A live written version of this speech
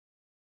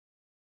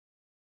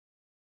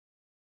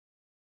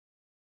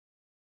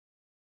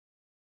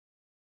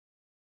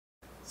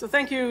So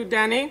thank you,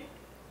 Danny.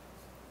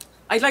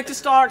 I'd like to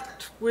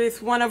start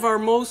with one of our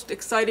most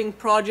exciting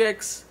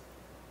projects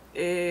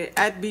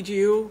at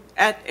BGU,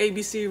 at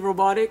ABC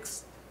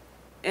Robotics.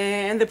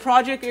 And the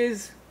project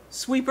is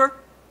Sweeper.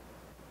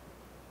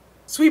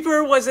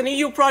 Sweeper was an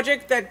EU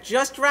project that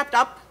just wrapped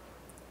up,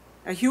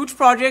 a huge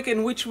project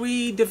in which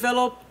we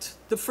developed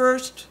the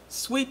first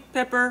sweet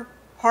pepper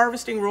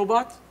harvesting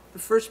robot, the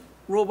first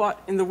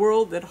robot in the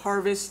world that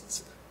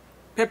harvests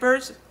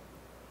peppers.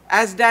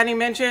 As Danny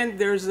mentioned,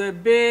 there's a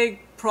big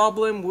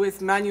problem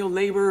with manual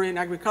labor in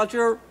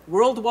agriculture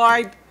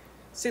worldwide.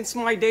 Since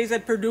my days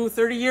at Purdue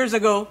 30 years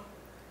ago,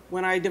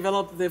 when I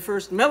developed the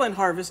first melon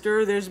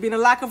harvester, there's been a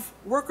lack of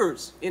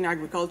workers in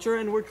agriculture,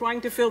 and we're trying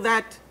to fill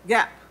that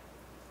gap.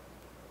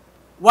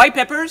 Why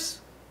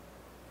peppers?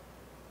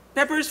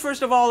 Peppers,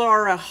 first of all,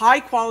 are a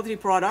high-quality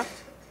product.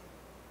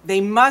 They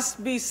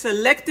must be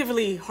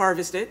selectively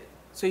harvested.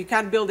 So you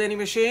can't build any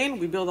machine.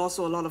 We build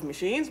also a lot of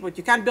machines, but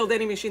you can't build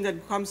any machine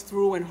that comes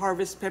through and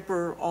harvests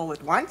pepper all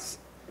at once.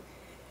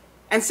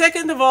 And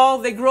second of all,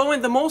 they grow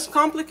in the most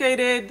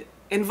complicated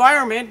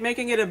environment,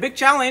 making it a big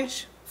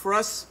challenge for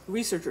us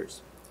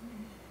researchers.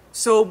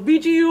 So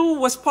BGU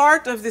was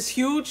part of this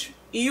huge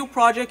EU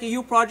project.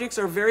 EU projects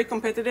are very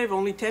competitive.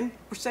 Only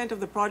 10% of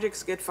the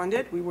projects get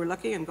funded. We were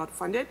lucky and got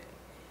funded.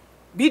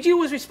 BGU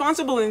was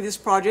responsible in this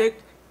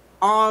project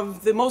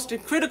of the most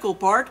critical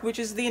part, which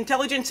is the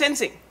intelligent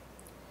sensing.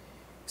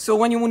 So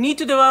when you need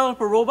to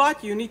develop a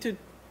robot, you need to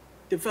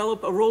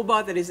develop a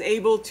robot that is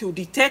able to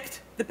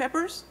detect the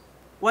peppers.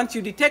 Once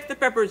you detect the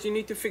peppers, you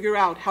need to figure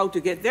out how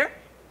to get there.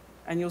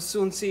 And you'll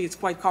soon see it's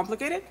quite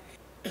complicated.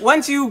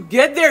 Once you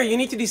get there, you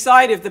need to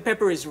decide if the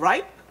pepper is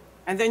ripe.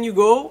 And then you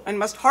go and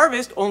must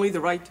harvest only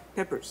the right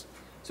peppers.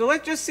 So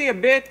let's just see a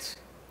bit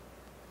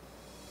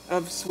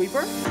of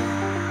Sweeper.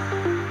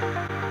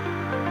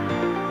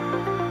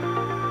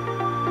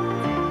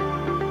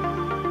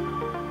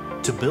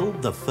 To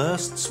build the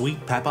first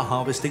sweet pepper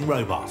harvesting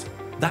robot,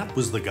 that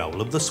was the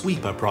goal of the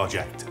Sweeper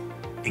project.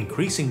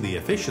 Increasing the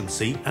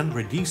efficiency and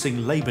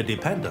reducing labour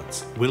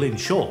dependence will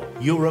ensure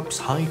Europe's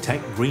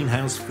high-tech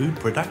greenhouse food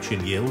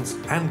production yields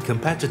and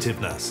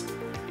competitiveness.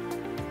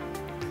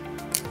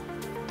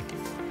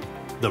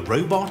 The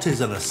robot is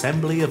an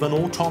assembly of an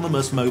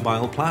autonomous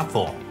mobile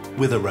platform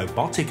with a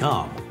robotic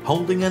arm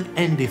holding an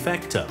end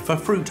effector for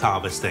fruit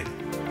harvesting.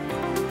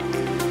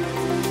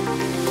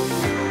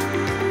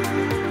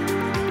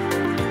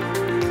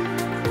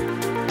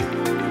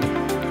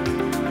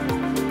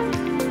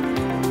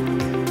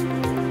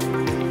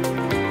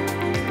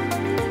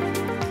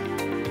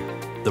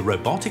 The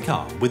robotic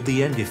arm with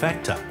the end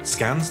effector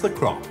scans the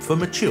crop for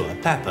mature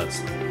peppers.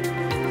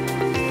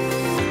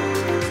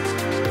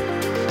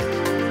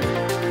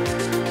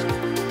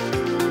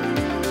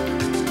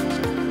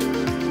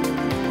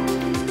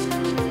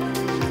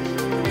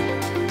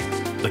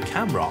 The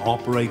camera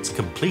operates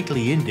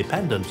completely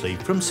independently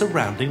from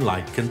surrounding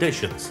light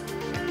conditions.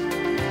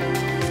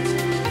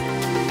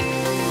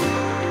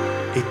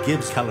 It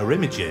gives color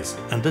images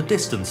and a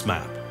distance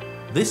map.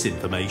 This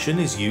information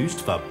is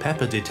used for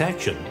pepper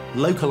detection,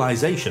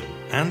 localization,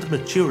 and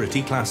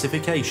maturity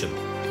classification.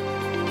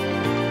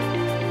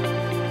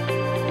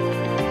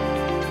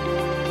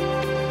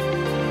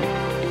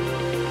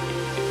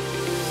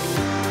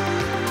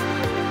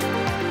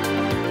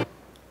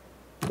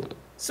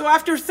 So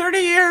after 30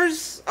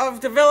 years of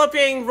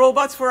developing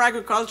robots for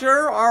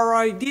agriculture, our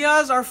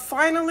ideas are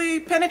finally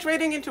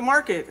penetrating into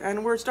market,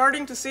 and we're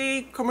starting to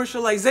see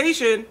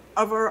commercialization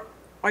of our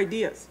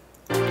ideas.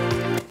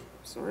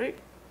 Sorry.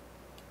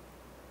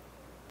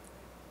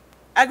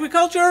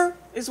 Agriculture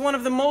is one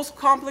of the most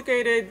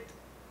complicated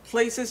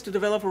places to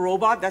develop a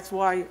robot. That's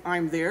why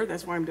I'm there.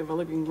 That's why I'm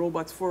developing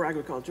robots for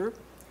agriculture.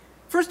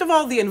 First of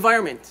all, the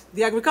environment.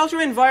 The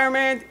agricultural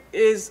environment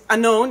is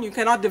unknown. You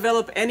cannot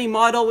develop any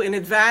model in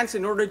advance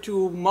in order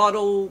to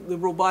model the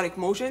robotic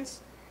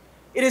motions.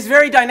 It is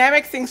very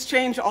dynamic. Things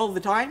change all the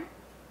time.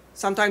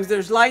 Sometimes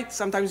there's light,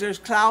 sometimes there's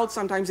clouds,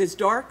 sometimes it's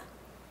dark.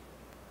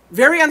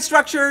 Very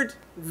unstructured,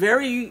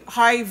 very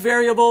high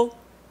variable,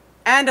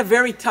 and a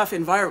very tough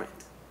environment.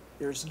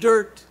 There's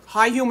dirt,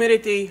 high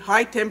humidity,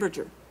 high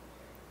temperature.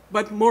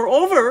 But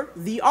moreover,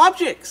 the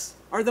objects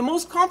are the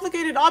most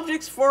complicated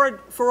objects for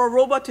a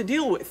robot to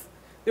deal with.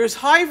 There's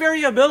high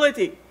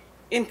variability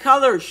in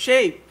color,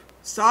 shape,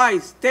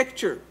 size,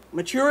 texture,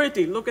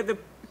 maturity. Look at the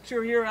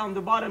picture here on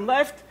the bottom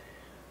left.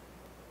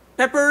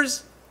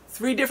 Peppers,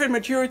 3 different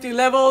maturity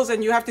levels,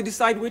 and you have to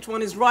decide which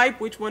one is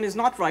ripe, which one is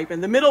not ripe.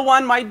 And the middle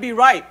one might be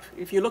ripe.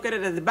 If you look at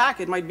it at the back,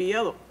 it might be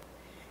yellow.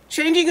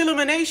 Changing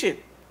illumination.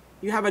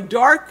 You have a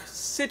dark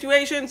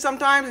situation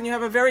sometimes, and you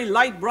have a very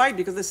light, bright,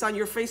 because the sun,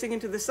 you're facing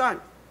into the sun.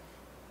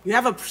 You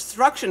have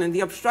obstruction, and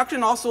the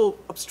obstruction also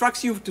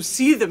obstructs you to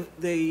see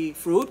the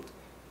fruit,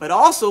 but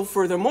also,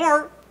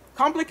 furthermore,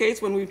 complicates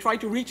when we try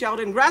to reach out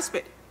and grasp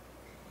it.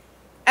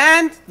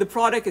 And the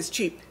product is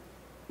cheap.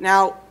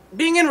 Now,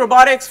 being in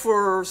robotics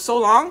for so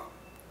long,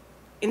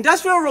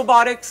 industrial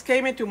robotics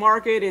came into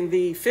market in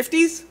the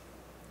 50s.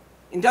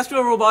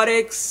 Industrial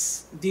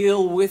robotics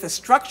deal with a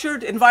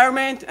structured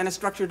environment and a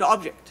structured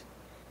object.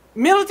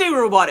 Military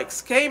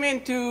robotics came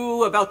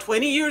into about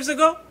 20 years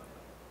ago.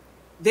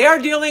 They are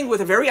dealing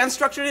with a very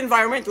unstructured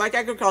environment like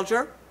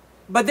agriculture,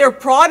 but their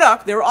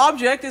product, their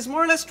object is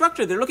more or less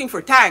structured. They're looking for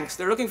tanks,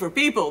 they're looking for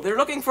people, they're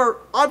looking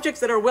for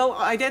objects that are well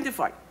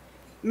identified.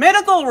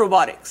 Medical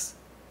robotics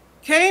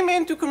came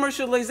into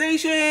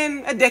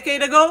commercialization a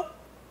decade ago.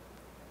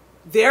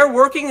 They're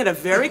working in a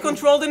very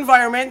controlled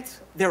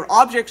environment. Their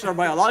objects are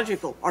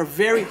biological, are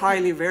very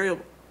highly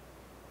variable.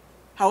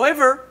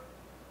 However,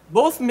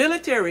 both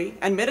military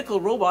and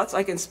medical robots,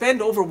 I can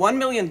spend over $1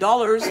 million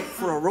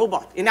for a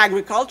robot. In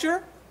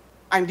agriculture,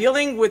 I'm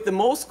dealing with the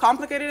most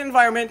complicated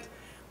environment,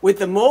 with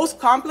the most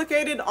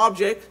complicated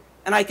object,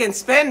 and I can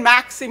spend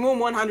maximum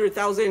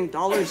 $100,000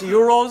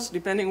 euros,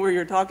 depending where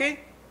you're talking,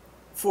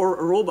 for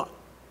a robot.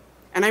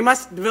 And I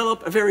must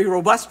develop a very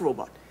robust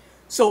robot.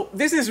 So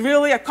this is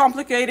really a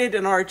complicated,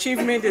 and our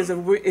achievement is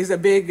a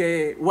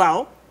big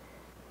wow.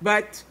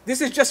 But this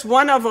is just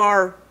one of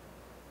our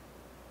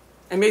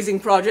amazing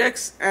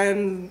projects,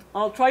 and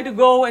I'll try to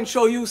go and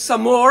show you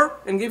some more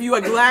and give you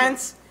a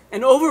glance,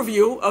 an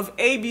overview of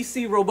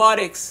ABC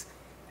Robotics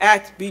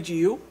at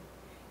BGU.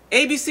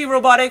 ABC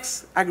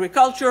Robotics,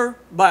 Agriculture,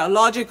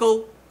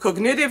 Biological,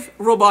 Cognitive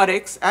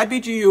Robotics at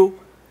BGU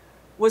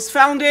was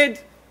founded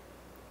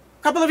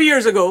a couple of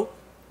years ago,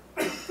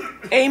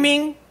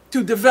 aiming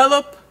to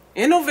develop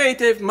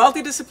innovative,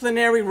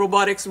 multidisciplinary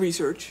robotics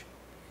research.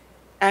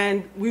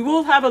 And we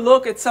will have a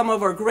look at some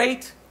of our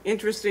great,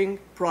 interesting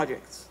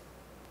projects.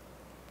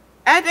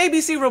 At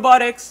ABC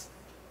Robotics,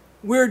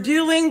 we're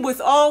dealing with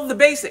all the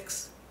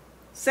basics: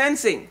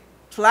 sensing,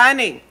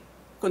 planning,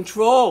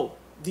 control,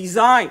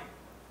 design,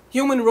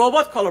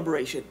 human-robot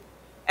collaboration.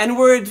 And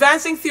we're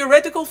advancing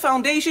theoretical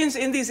foundations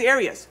in these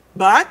areas.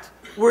 But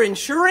we're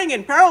ensuring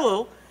in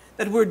parallel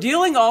that we're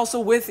dealing also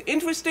with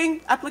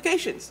interesting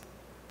applications.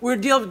 We're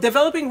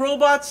developing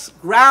robots,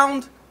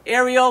 ground,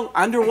 aerial,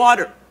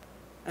 underwater.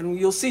 And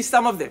you'll see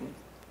some of them.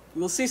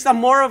 You'll see some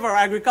more of our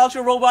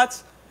agriculture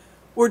robots.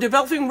 We're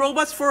developing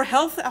robots for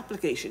health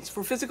applications,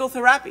 for physical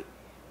therapy,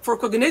 for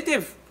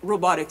cognitive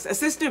robotics,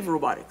 assistive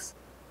robotics.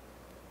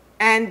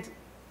 And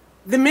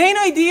the main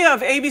idea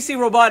of ABC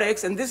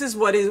Robotics, and this is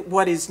what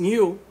is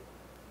new,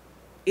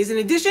 is in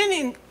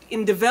addition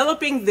in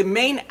developing the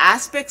main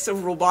aspects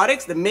of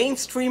robotics, the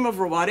mainstream of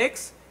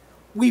robotics,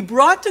 we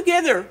brought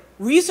together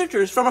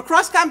researchers from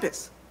across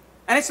campus.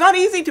 And it's not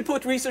easy to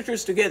put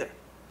researchers together.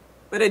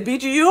 But at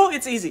BGU,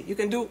 it's easy. You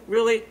can do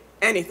really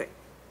anything.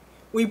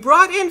 We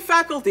brought in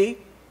faculty.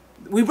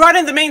 We brought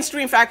in the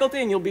mainstream faculty,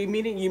 and you'll be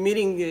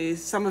meeting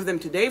some of them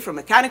today, from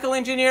mechanical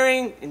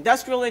engineering,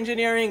 industrial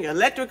engineering,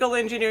 electrical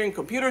engineering,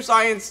 computer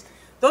science.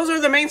 Those are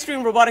the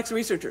mainstream robotics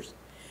researchers.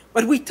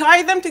 But we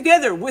tied them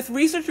together with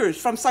researchers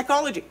from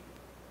psychology,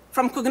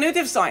 from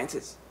cognitive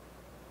sciences,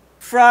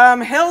 from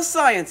health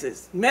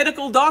sciences,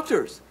 medical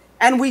doctors,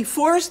 and we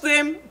forced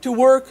them to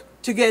work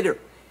together.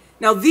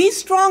 Now, these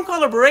strong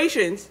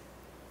collaborations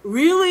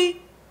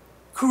really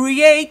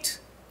create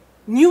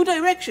new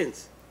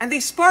directions, and they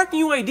spark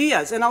new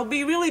ideas. And I'll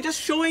be really just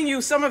showing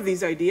you some of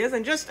these ideas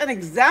and just an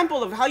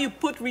example of how you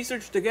put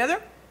research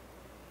together.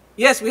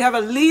 Yes, we have a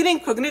leading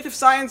cognitive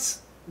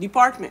science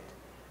department.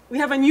 We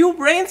have a new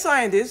brain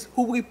scientist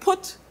who we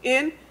put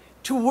in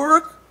to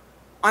work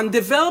on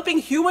developing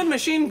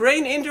human-machine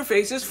brain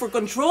interfaces for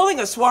controlling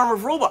a swarm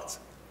of robots.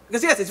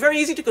 Because yes, it's very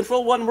easy to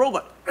control one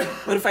robot.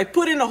 But if I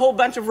put in a whole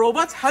bunch of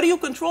robots, how do you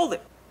control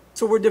them?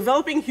 So we're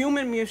developing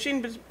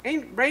human-machine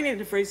brain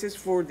interfaces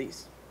for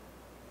these.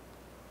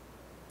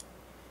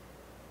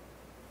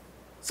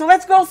 So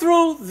let's go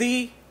through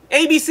the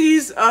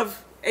ABCs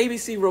of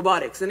ABC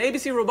Robotics. And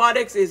ABC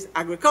Robotics is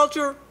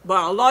agriculture,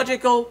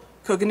 biological,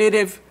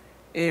 cognitive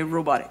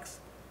robotics.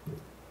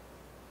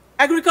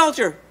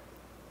 Agriculture.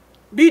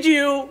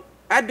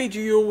 At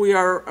BGU, we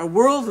are a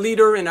world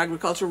leader in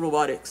agricultural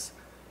robotics,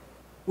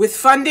 with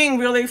funding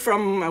really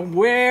from a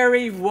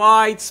very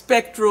wide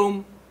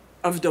spectrum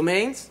of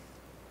domains.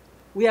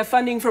 We have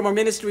funding from our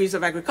ministries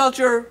of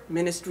agriculture,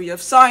 Ministry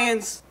of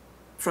Science,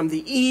 from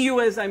the EU,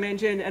 as I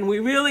mentioned, and we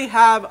really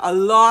have a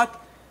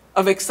lot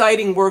of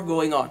exciting work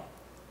going on.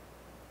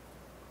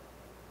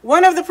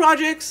 One of the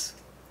projects,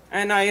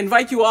 and I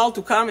invite you all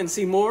to come and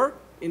see more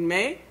in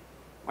May.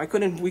 We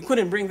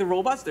couldn't bring the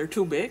robots, they're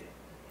too big.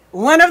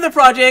 One of the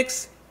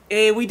projects,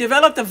 we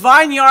developed a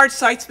vineyard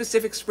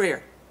site-specific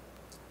sprayer.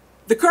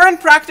 The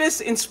current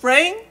practice in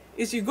spraying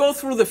is you go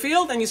through the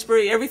field and you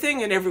spray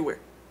everything and everywhere.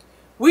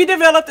 We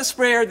developed a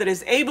sprayer that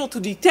is able to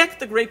detect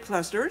the grape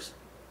clusters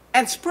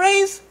and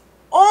sprays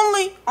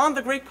only on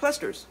the grape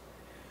clusters.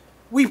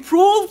 We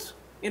proved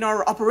in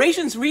our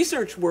operations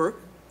research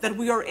work that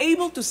we are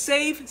able to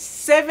save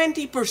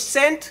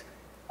 70%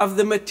 of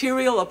the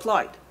material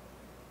applied.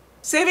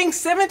 Saving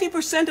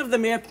 70% of the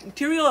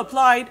material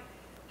applied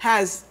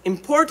has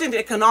important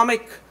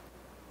economic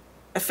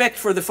effect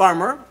for the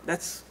farmer.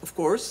 That's, of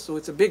course, so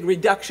it's a big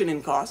reduction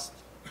in cost.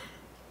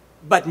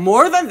 But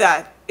more than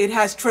that, it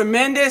has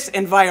tremendous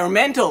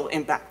environmental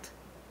impact.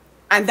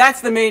 And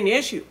that's the main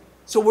issue.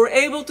 So we're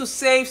able to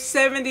save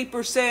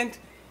 70%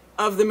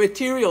 of the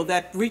material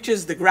that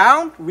reaches the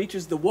ground,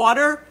 reaches the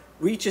water,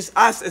 reaches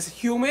us as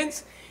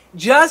humans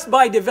just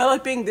by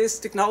developing this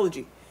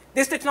technology.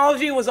 This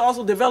technology was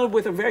also developed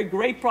with a very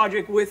great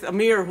project with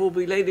Amir, who will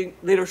be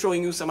later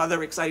showing you some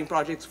other exciting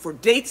projects for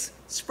dates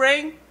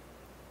spraying.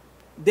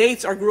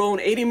 Dates are grown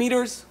 80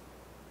 meters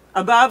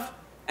above,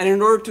 and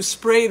in order to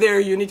spray there,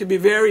 you need to be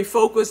very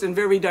focused and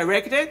very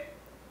directed.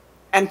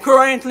 And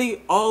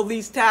currently, all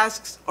these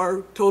tasks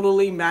are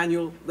totally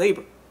manual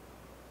labor.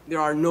 There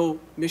are no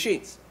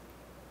machines.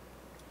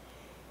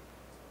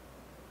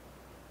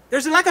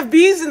 There's a lack of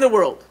bees in the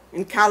world.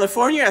 In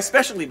California,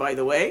 especially, by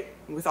the way,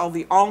 with all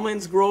the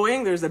almonds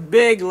growing, there's a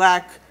big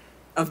lack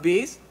of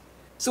bees.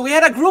 So we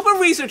had a group of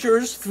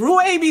researchers through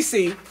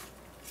ABC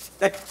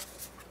that,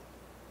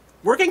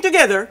 working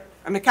together,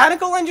 a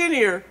mechanical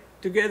engineer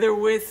together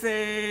with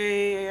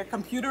a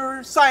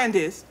computer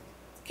scientist,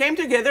 came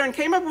together and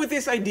came up with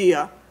this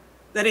idea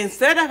that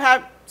instead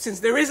of since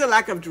there is a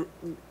lack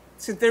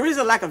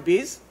of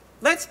bees,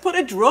 let's put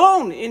a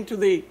drone into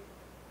the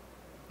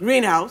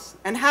greenhouse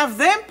and have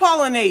them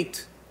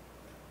pollinate.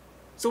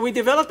 So we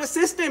developed a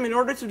system in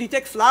order to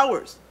detect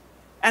flowers.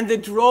 And the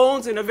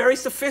drones, in a very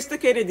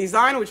sophisticated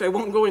design, which I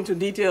won't go into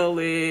detail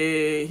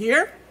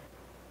here,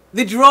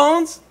 the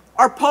drones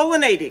are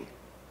pollinating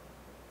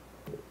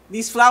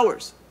these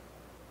flowers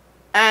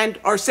and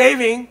are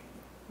saving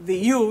the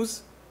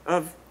use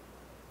of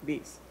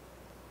bees.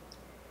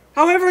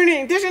 However, in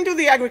addition to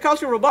the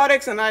agricultural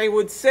robotics, and I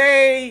would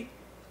say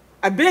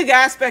a big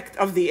aspect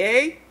of the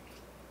A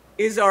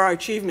is our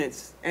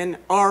achievements and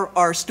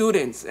our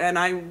students. And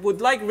I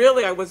would like,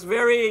 really, I was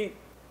very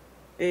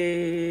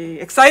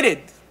excited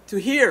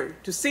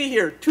to see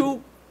here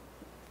two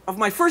of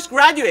my first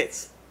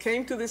graduates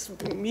came to this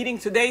meeting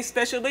today,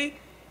 especially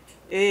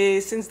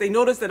since they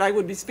noticed that I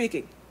would be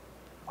speaking.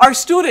 Our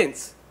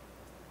students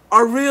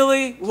are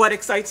really what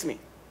excites me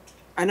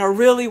and are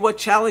really what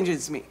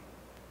challenges me.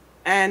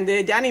 And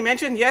Danny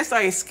mentioned, yes,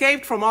 I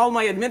escaped from all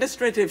my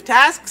administrative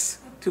tasks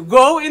to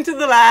go into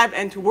the lab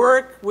and to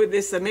work with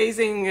this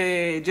amazing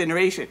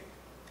generation.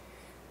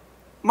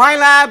 My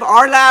lab,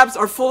 our labs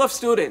are full of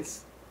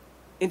students.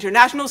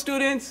 International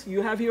students,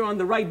 you have here on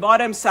the right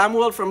bottom,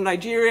 Samuel from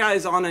Nigeria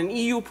is on an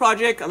EU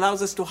project,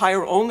 allows us to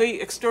hire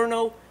only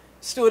external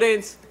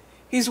students.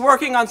 He's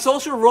working on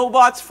social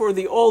robots for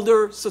the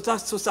older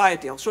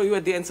society. I'll show you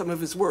at the end some of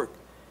his work.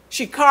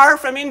 Shikar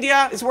from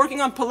India is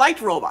working on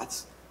polite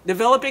robots,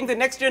 developing the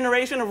next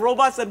generation of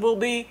robots that will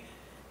be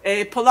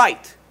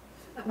polite.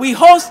 We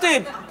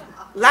hosted,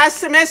 last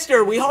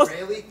semester, we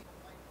hosted...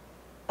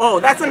 Oh,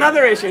 that's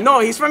another issue. No,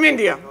 he's from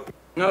India,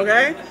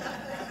 okay?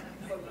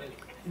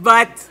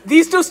 But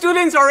these two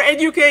students are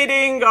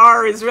educating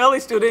our Israeli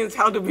students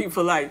how to be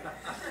polite.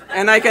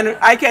 And I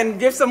can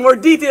give some more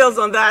details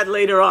on that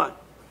later on.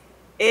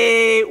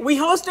 We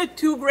hosted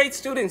two great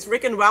students,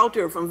 Rick and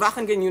Wouter from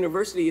Ben-Gurion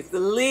University. It's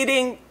the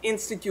leading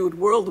institute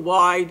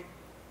worldwide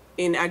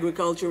in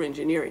agriculture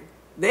engineering.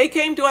 They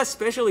came to us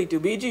specially to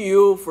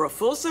BGU for a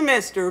full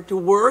semester to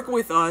work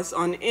with us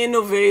on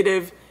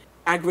innovative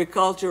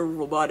agriculture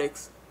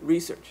robotics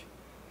research.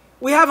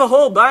 We have a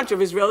whole bunch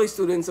of Israeli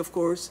students, of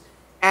course,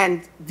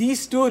 and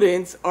these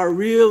students are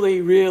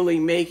really, really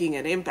making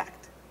an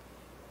impact.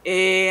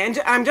 And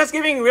I'm just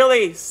giving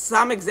really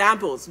some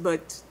examples,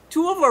 but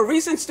two of our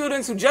recent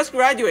students who just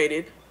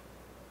graduated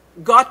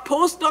got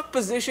postdoc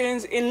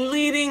positions in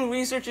leading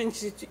research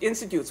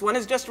institutes. One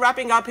is just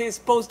wrapping up his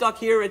postdoc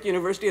here at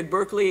University at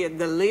Berkeley at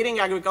the leading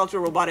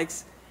agricultural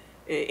robotics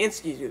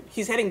institute.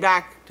 He's heading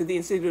back to the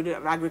Institute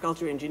of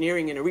Agriculture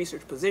Engineering in a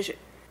research position.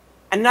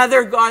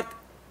 Another got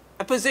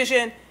a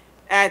position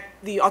at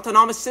the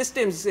Autonomous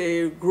Systems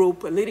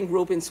group, a leading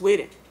group in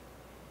Sweden.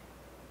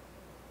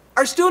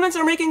 Our students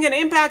are making an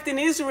impact in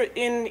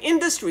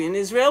industry, in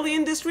Israeli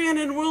industry and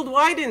in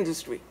worldwide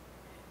industry.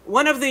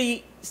 One of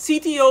the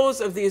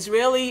CTOs of the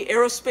Israeli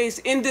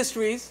aerospace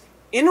industries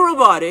in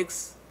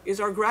robotics is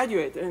our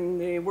graduate, and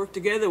they worked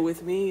together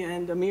with me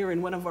and Amir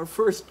in one of our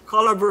first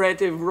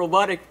collaborative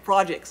robotic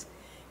projects.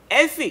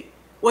 Effie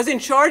was in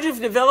charge of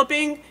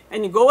developing,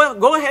 and you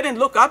go ahead and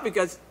look up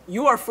because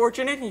you are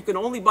fortunate and you can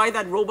only buy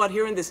that robot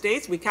here in the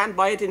States. We can't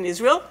buy it in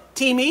Israel.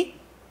 Timi.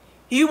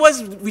 He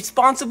was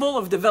responsible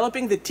of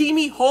developing the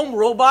Timi home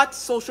robot,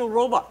 social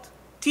robot,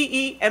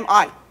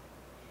 T-E-M-I.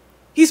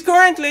 He's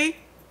currently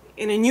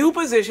in a new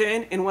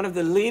position in one of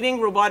the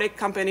leading robotic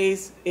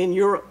companies in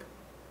Europe.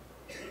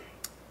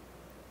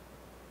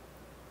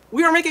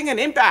 We are making an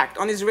impact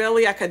on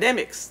Israeli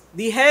academics.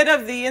 The head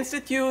of the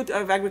Institute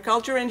of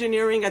Agriculture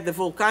Engineering at the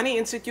Volcani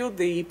Institute,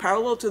 the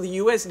parallel to the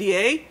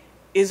USDA,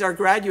 is our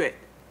graduate.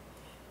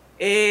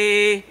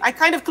 I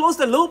kind of closed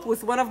the loop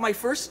with one of my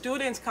first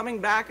students coming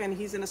back, and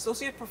he's an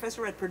associate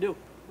professor at Purdue,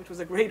 which was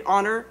a great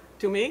honor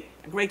to me,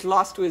 a great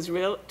loss to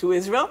Israel,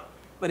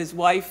 but his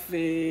wife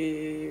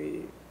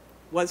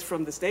was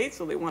from the States,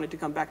 so they wanted to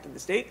come back to the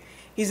States.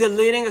 He's a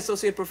leading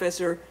associate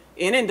professor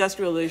in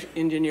industrial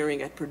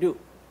engineering at Purdue.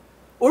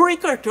 Uri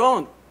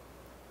Carton,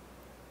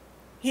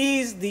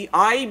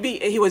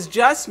 he was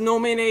just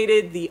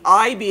nominated the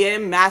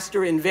IBM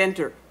Master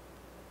Inventor.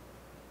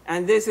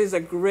 And this is a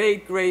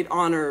great, great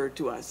honor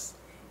to us.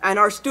 And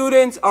our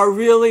students are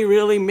really,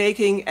 really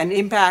making an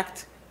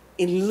impact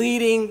in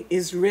leading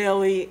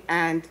Israeli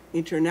and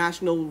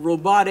international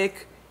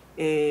robotic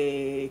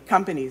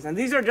companies. And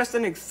these are just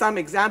some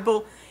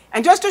example.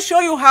 And just to show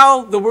you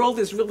how the world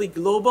is really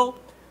global,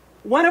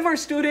 one of our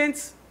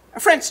students, a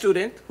French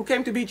student who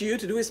came to BGU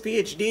to do his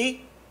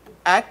PhD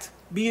at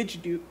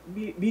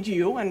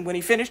BGU, and when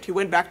he finished, he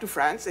went back to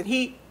France, and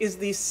he is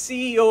the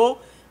CEO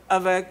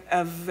of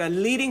a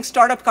leading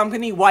startup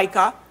company,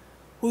 Waika,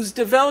 who's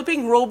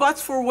developing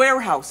robots for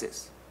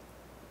warehouses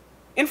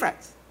in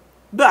France.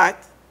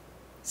 But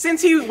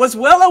since he was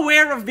well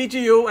aware of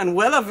BGU and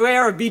well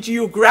aware of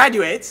BGU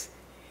graduates,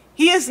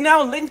 he is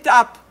now linked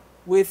up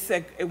with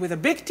a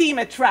big team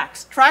at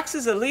Trax. Trax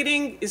is a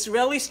leading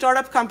Israeli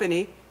startup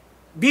company.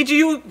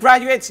 BGU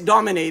graduates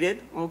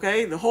dominated,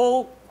 okay?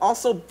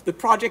 Also the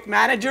project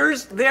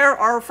managers there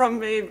are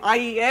from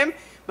IEM,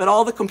 but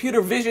all the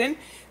computer vision.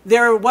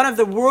 They're one of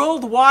the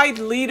worldwide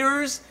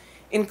leaders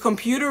in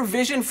computer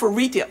vision for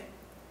retail.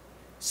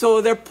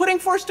 So they're putting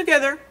force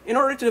together in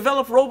order to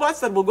develop robots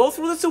that will go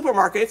through the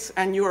supermarkets,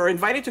 and you are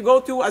invited to go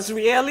to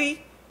Azrieli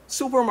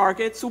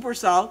supermarket,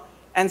 Supersal,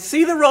 and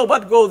see the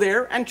robot go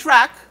there and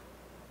track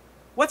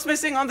what's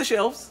missing on the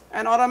shelves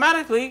and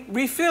automatically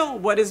refill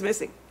what is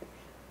missing.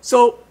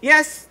 So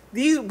yes,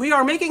 we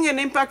are making an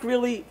impact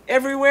really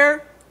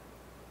everywhere,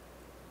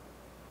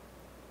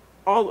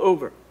 all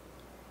over.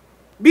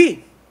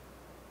 B,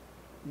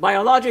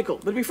 biological.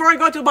 But before I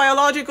go to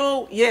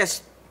biological,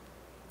 yes,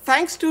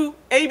 thanks to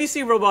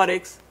ABC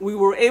Robotics, we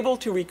were able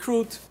to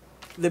recruit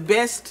the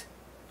best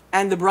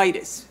and the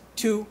brightest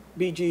to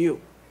BGU.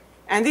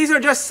 And these are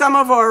just some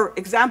of our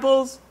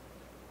examples.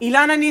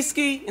 Ilana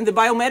Niski in the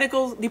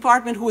biomedical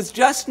department, who was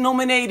just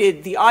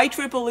nominated the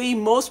IEEE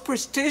most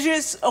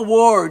prestigious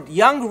award,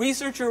 Young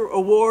Researcher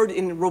Award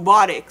in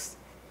Robotics.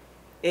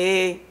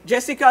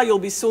 Jessica, you'll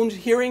be soon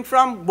hearing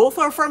from. Both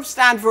are from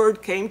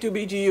Stanford, came to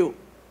BGU.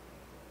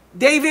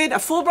 David, a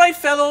Fulbright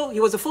Fellow, he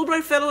was a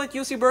Fulbright Fellow at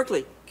UC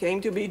Berkeley,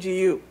 came to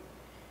BGU.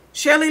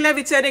 Shelley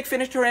Levitzedek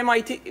finished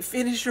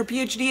her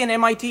PhD in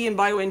MIT in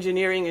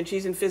bioengineering, and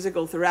she's in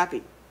physical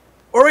therapy.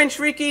 Oren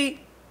Shriki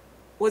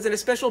was in a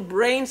special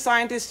brain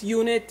scientist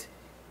unit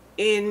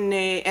in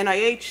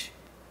NIH.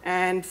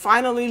 And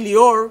finally,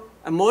 Lior,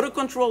 a motor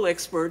control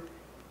expert,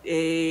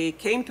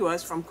 came to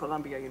us from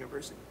Columbia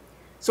University.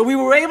 So we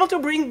were able to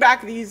bring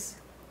back these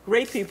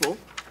great people,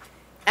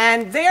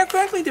 and they are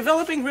currently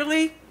developing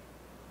really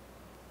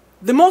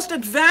the most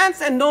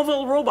advanced and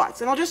novel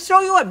robots. And I'll just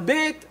show you a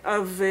bit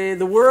of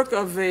the work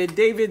of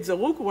David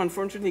Zaruk, who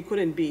unfortunately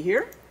couldn't be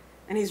here,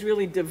 and he's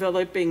really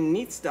developing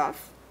neat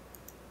stuff.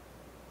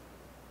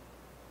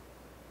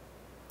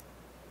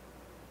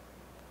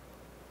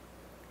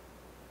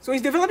 So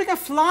he's developing a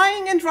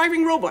flying and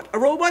driving robot, a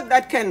robot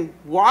that can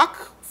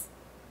walk,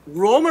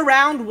 roam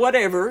around,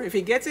 whatever. If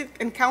he gets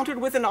encountered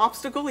with an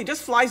obstacle, he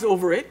just flies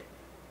over it.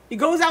 He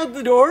goes out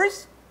the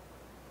doors,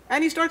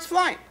 and he starts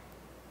flying.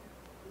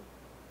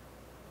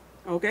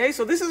 Okay,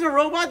 so this is a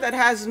robot that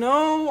has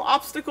no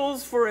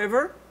obstacles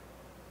forever,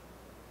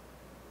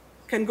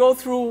 can go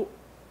through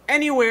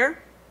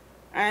anywhere.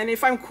 And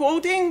if I'm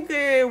quoting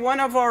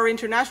one of our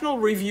international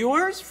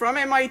reviewers from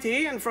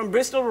MIT and from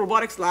Bristol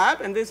Robotics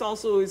Lab, and this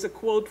also is a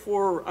quote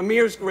for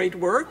Amir's great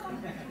work,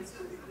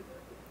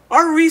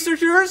 our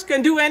researchers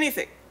can do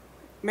anything.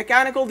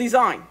 Mechanical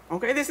design,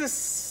 okay? This is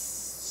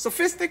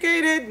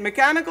sophisticated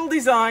mechanical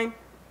design,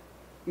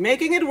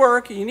 making it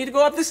work. You need to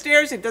go up the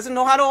stairs. It doesn't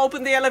know how to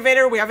open the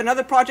elevator. We have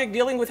another project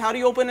dealing with how do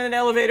you open an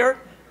elevator,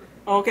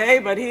 okay?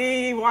 But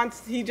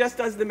he just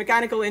does the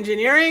mechanical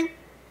engineering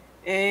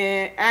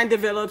and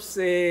develops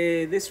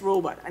this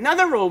robot.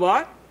 Another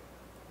robot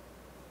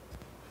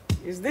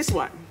is this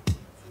one.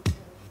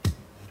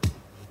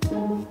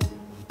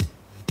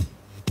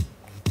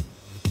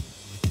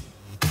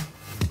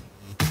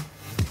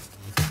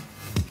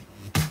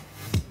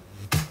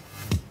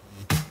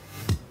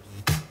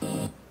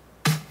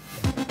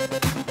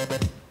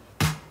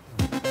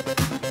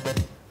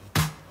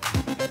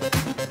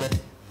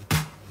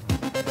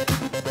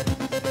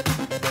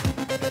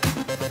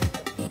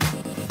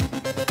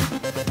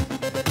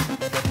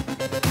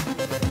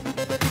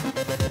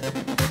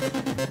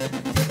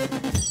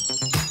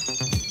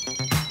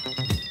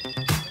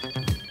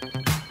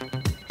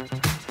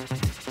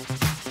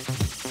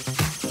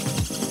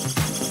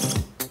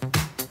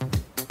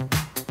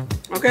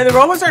 Okay, the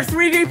robots are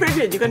 3D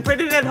printed. You can print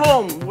it at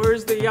home.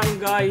 Where's the young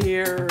guy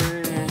here?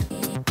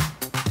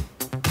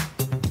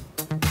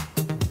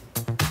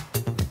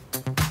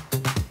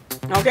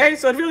 Okay,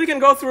 so it really can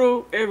go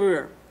through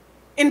everywhere.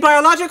 In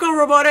biological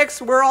robotics,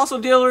 we're also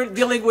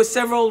dealing with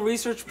several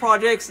research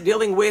projects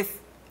dealing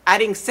with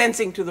adding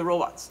sensing to the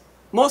robots.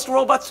 Most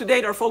robots to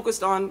date are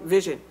focused on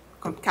vision,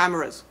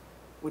 cameras,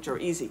 which are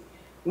easy.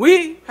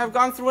 We have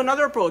gone through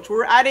another approach.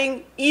 We're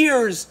adding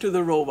ears to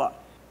the robot.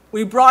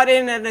 We brought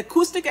in an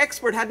acoustic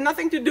expert, had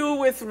nothing to do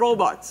with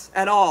robots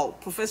at all,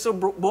 Professor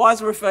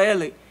Boaz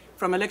Rafaeli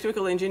from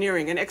electrical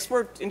engineering, an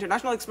expert,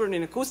 international expert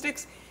in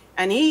acoustics,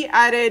 and he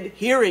added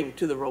hearing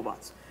to the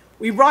robots.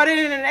 We brought in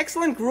an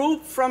excellent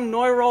group from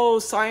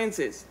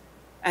neurosciences,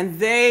 and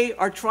they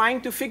are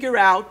trying to figure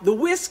out the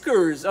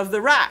whiskers of the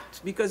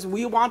rat, because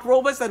we want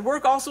robots that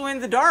work also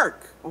in the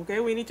dark, okay?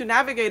 We need to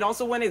navigate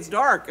also when it's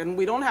dark, and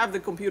we don't have the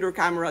computer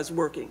cameras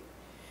working.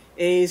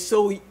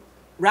 So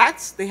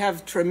rats, they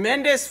have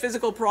tremendous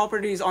physical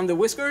properties on the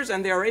whiskers,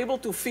 and they are able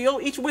to feel.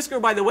 Each whisker,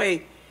 by the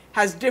way,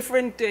 has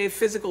different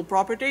physical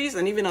properties,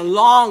 and even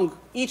along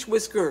each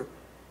whisker,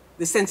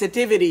 the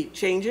sensitivity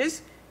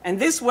changes. And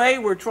this way,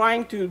 we're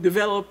trying to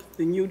develop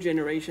the new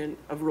generation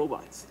of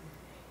robots.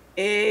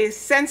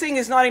 Sensing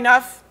is not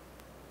enough.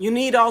 You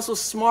need also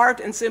smart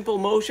and simple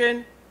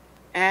motion.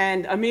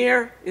 And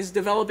Amir is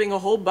developing a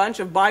whole bunch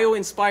of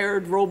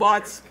bio-inspired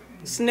robots,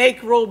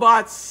 snake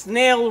robots,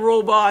 snail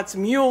robots,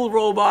 mule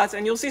robots,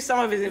 and you'll see some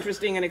of his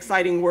interesting and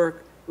exciting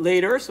work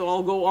later. So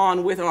I'll go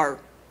on with our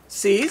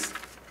C's.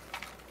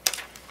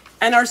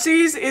 And our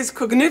C's is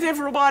cognitive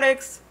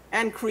robotics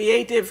and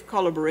creative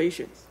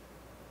collaborations.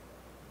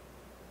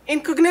 In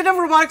cognitive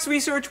robotics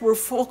research, we're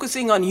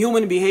focusing on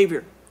human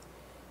behavior.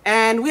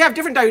 And we have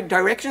different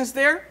directions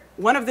there.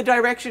 One of the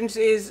directions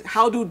is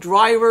how do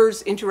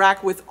drivers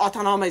interact with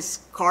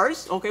autonomous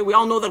cars? Okay, we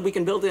all know that we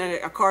can build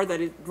a car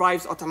that it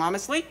drives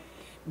autonomously.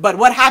 But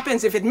what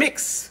happens if it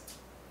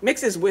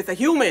mixes with a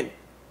human?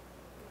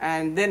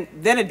 And then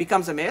it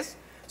becomes a mess.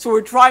 So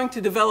we're trying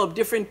to develop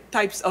different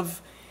types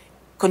of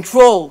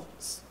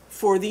controls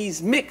for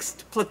these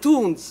mixed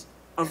platoons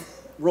of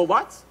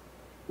robots.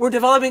 We're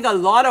developing a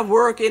lot of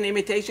work in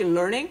imitation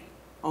learning.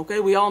 Okay,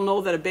 we all know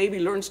that a baby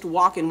learns to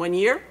walk in 1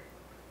 year.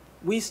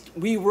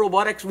 We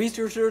robotics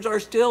researchers are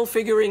still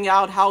figuring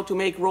out how to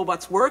make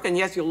robots work. And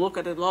yes, you'll look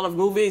at a lot of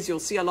movies, you'll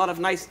see a lot of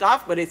nice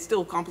stuff, but it's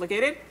still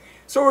complicated.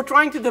 So we're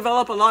trying to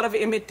develop a lot of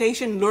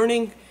imitation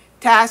learning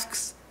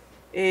tasks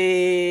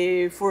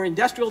for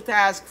industrial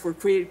tasks, for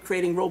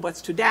creating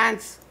robots to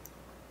dance,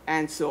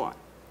 and so on.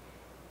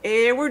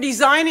 We're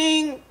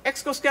designing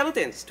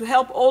exoskeletons to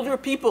help older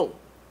people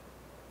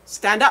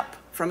stand up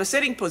from a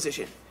sitting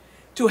position,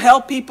 to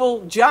help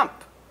people jump,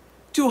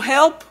 to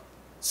help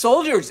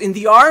soldiers in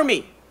the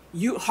army,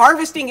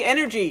 harvesting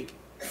energy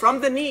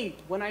from the knee.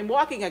 When I'm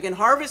walking, I can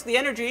harvest the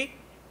energy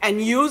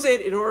and use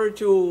it in order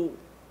to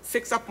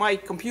fix up my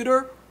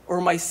computer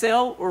or my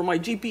cell or my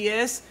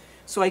GPS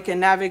so I can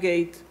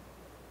navigate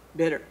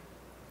better.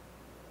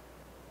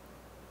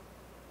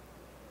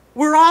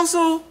 We're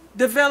also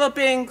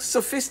developing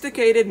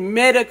sophisticated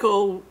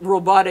medical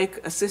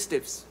robotic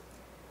assistives.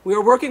 We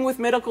are working with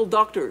medical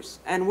doctors,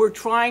 and we're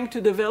trying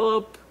to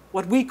develop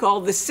what we call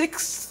the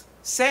sixth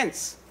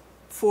sense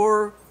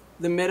for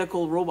the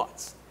medical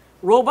robots.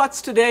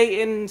 Robots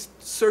today in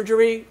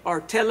surgery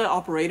are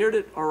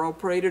teleoperated, are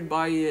operated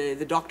by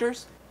the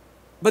doctors,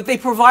 but they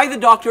provide the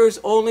doctors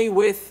only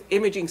with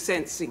imaging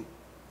sensing.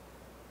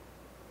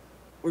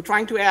 We're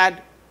trying to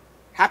add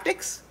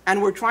haptics,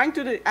 and we're trying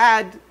to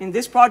add, in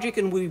this project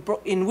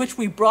in which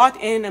we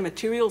brought in a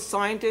material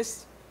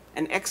scientist,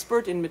 an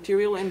expert in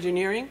material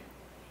engineering,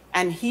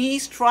 and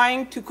he's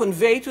trying to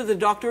convey to the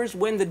doctors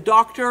when the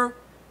doctor,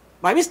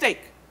 by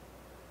mistake,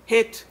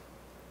 hit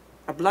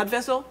a blood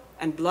vessel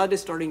and blood is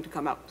starting to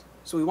come out.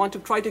 So we want to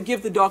try to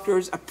give the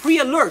doctors a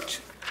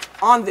pre-alert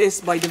on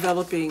this by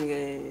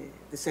developing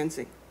the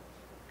sensing.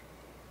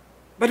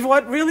 But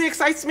what really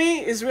excites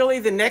me is really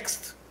the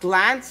next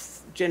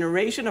glance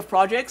generation of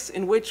projects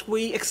in which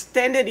we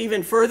extended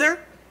even further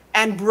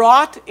and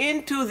brought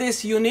into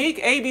this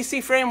unique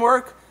ABC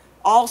framework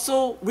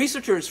also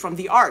researchers from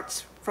the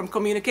arts, from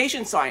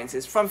communication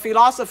sciences, from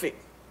philosophy,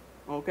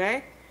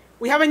 okay?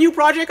 We have a new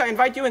project. I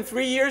invite you in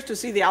 3 years to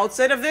see the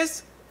outset of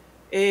this,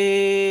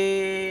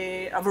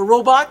 of a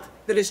robot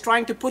that is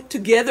trying to put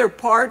together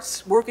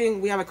parts,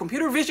 we have a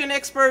computer vision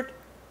expert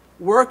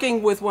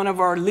working with one of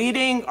our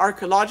leading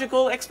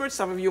archaeological experts.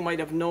 Some of you might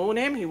have known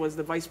him. He was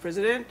the vice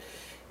president,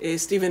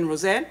 Stephen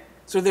Rosen.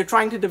 So they're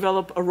trying to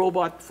develop a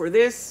robot for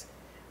this.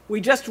 We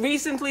just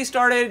recently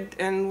started,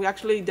 and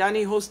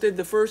Danny hosted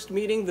the first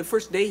meeting, the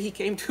first day he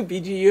came to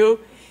BGU.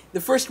 The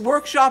first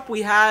workshop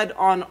we had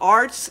on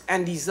arts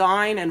and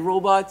design and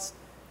robots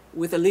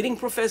with a leading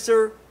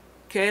professor,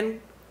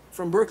 Ken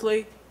from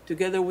Berkeley,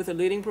 together with a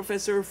leading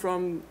professor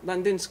from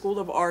London School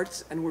of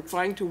Arts, and we're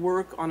trying to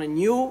work on a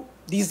new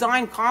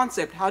design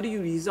concept. How do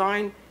you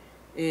design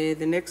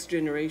the next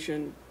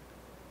generation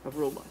of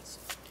robots?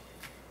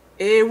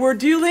 We're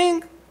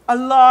dealing a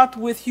lot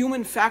with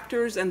human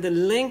factors and the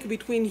link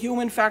between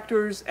human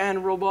factors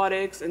and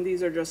robotics, and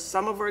these are just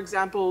some of our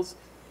examples.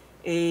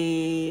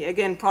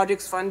 Again,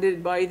 projects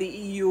funded by the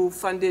EU,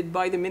 funded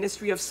by the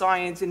Ministry of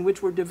Science, in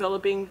which we're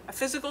developing a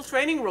physical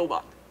training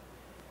robot.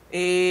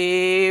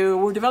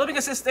 We're developing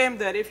a system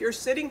that if you're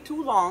sitting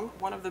too long,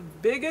 one of the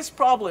biggest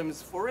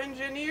problems for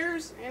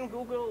engineers in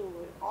Google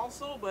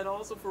also, but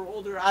also for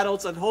older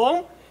adults at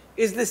home,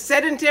 is the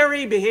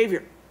sedentary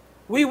behavior.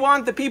 We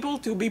want the people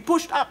to be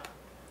pushed up.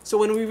 So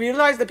when we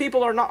realize that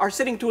people are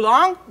sitting too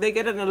long, they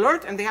get an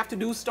alert and they have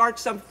to start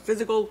some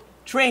physical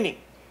training.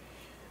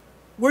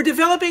 We're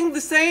developing the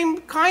same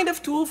kind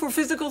of tool for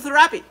physical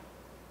therapy.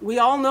 We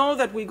all know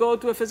that we go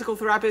to a physical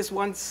therapist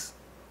once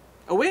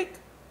a week.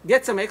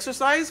 get some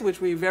exercise,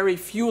 which we very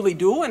fewly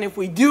do, and if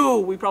we do,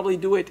 we probably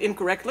do it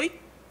incorrectly.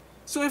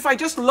 So if I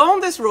just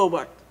loan this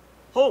robot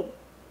home,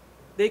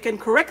 they can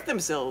correct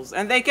themselves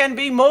and they can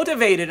be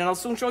motivated, and I'll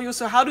soon show you.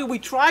 So how do we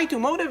try to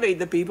motivate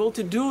the people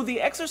to do the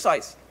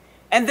exercise?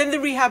 And then the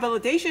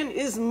rehabilitation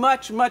is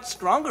much, much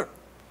stronger,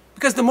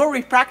 because the more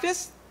we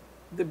practice,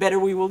 the better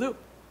we will do.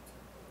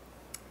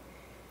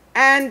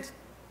 And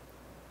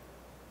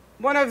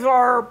one of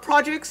our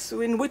projects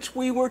in which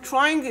we were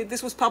trying,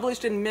 this was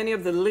published in many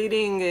of the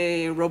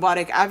leading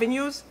robotic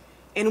avenues,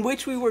 in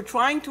which we were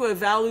trying to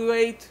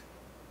evaluate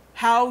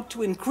how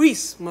to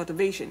increase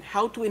motivation,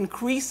 how to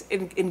increase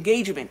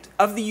engagement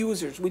of the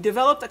users. We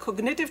developed a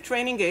cognitive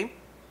training game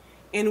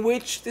in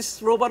which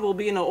this robot will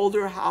be in an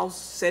older house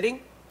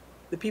setting.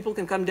 The people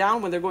can come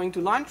down when they're going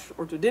to lunch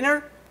or to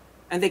dinner,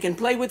 and they can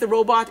play with the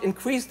robot,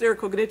 increase their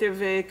cognitive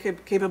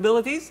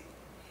capabilities.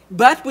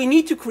 But we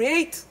need to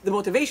create the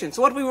motivation.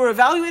 So what we were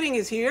evaluating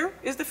is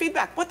the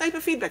feedback. What type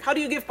of feedback? How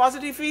do you give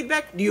positive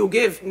feedback? Do you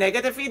give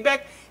negative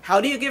feedback? How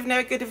do you give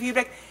negative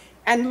feedback?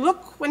 And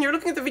look, when you're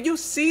looking at the video,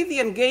 see the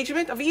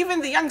engagement of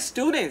even the young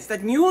students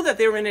that knew that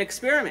they were in an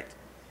experiment.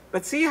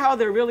 But see how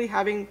they're really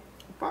having,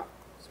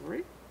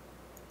 sorry.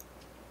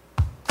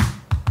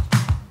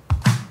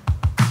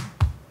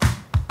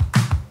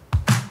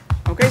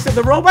 Okay, so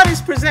the robot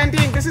is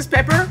presenting, this is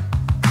Pepper.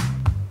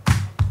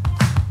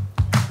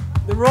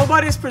 The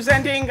robot is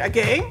presenting a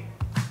game,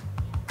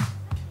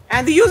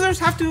 and the users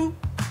have to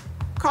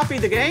copy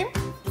the game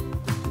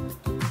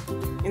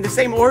in the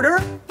same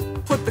order,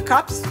 put the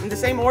cups in the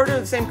same order,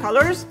 the same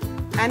colors,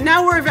 and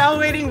now we're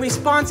evaluating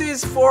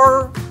responses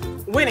for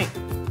winning.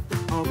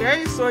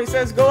 Okay, so he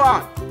says, go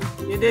on,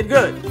 you did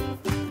good.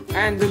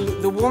 And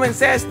the woman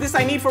says, this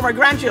I need for my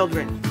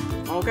grandchildren.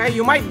 Okay,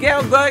 you might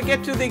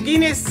get to the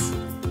Guinness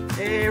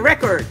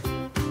record.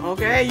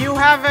 Okay, you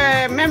have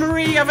a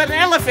memory of an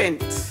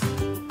elephant.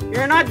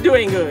 You're not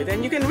doing good.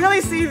 And you can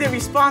really see the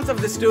response of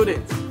the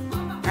students.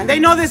 And they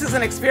know this is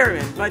an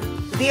experiment, but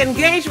the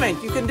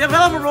engagement, you can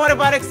develop a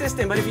robotic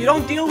system, but if you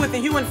don't deal with the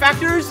human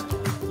factors,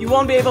 you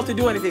won't be able to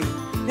do anything.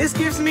 This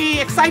gives me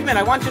excitement.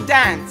 I want to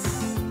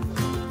dance.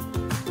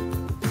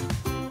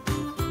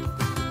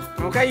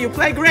 Okay, you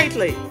play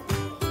greatly.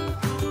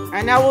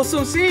 And now we'll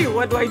soon see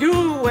what do I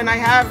do when I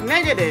have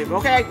negative.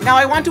 Okay, now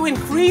I want to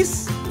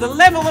increase the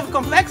level of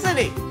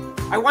complexity.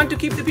 I want to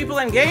keep the people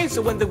engaged,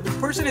 so when the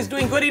person is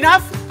doing good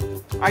enough,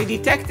 I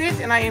detect it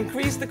and I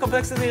increase the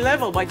complexity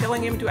level by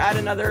telling him to add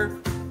another.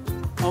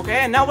 Okay,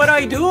 and now what do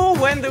I do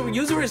when the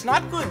user is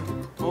not good?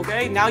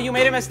 Okay, now you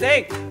made a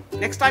mistake.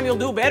 Next time you'll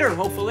do better,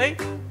 hopefully.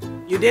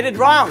 You did it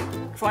wrong.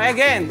 Try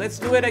again. Let's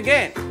do it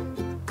again.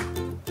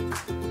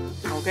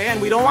 Okay,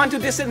 and we don't want to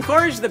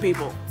disencourage the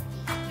people.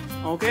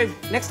 Okay,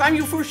 next time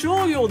you for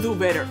sure you'll do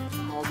better.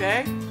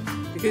 Okay,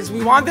 because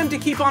we want them to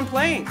keep on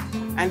playing.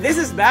 And this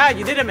is bad.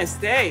 You did a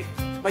mistake,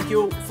 but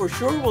you for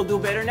sure will do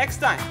better next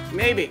time.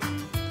 Maybe.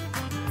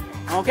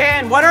 Okay,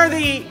 and what are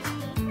the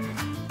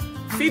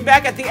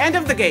feedback at the end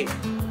of the game?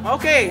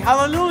 Okay,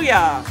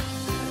 hallelujah.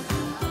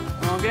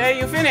 Okay,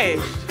 you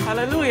finished.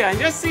 Hallelujah. And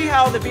just see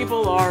how the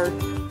people are.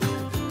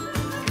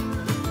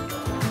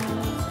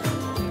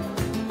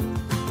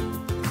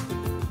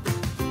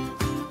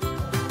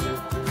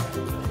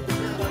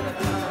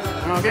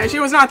 Okay, she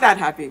was not that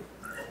happy.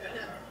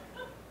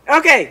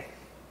 Okay.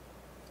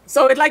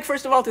 So I'd like,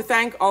 first of all, to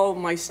thank all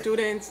my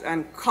students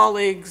and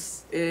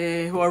colleagues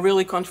who are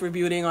really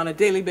contributing on a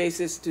daily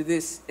basis to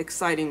this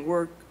exciting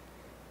work.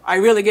 I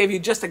really gave you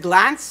just a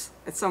glance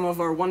at some of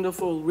our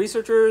wonderful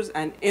researchers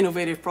and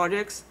innovative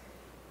projects,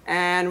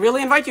 and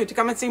really invite you to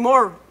come and see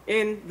more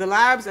in the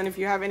labs. And if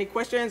you have any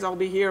questions, I'll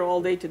be here all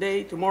day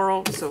today,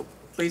 tomorrow, so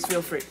please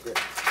feel free.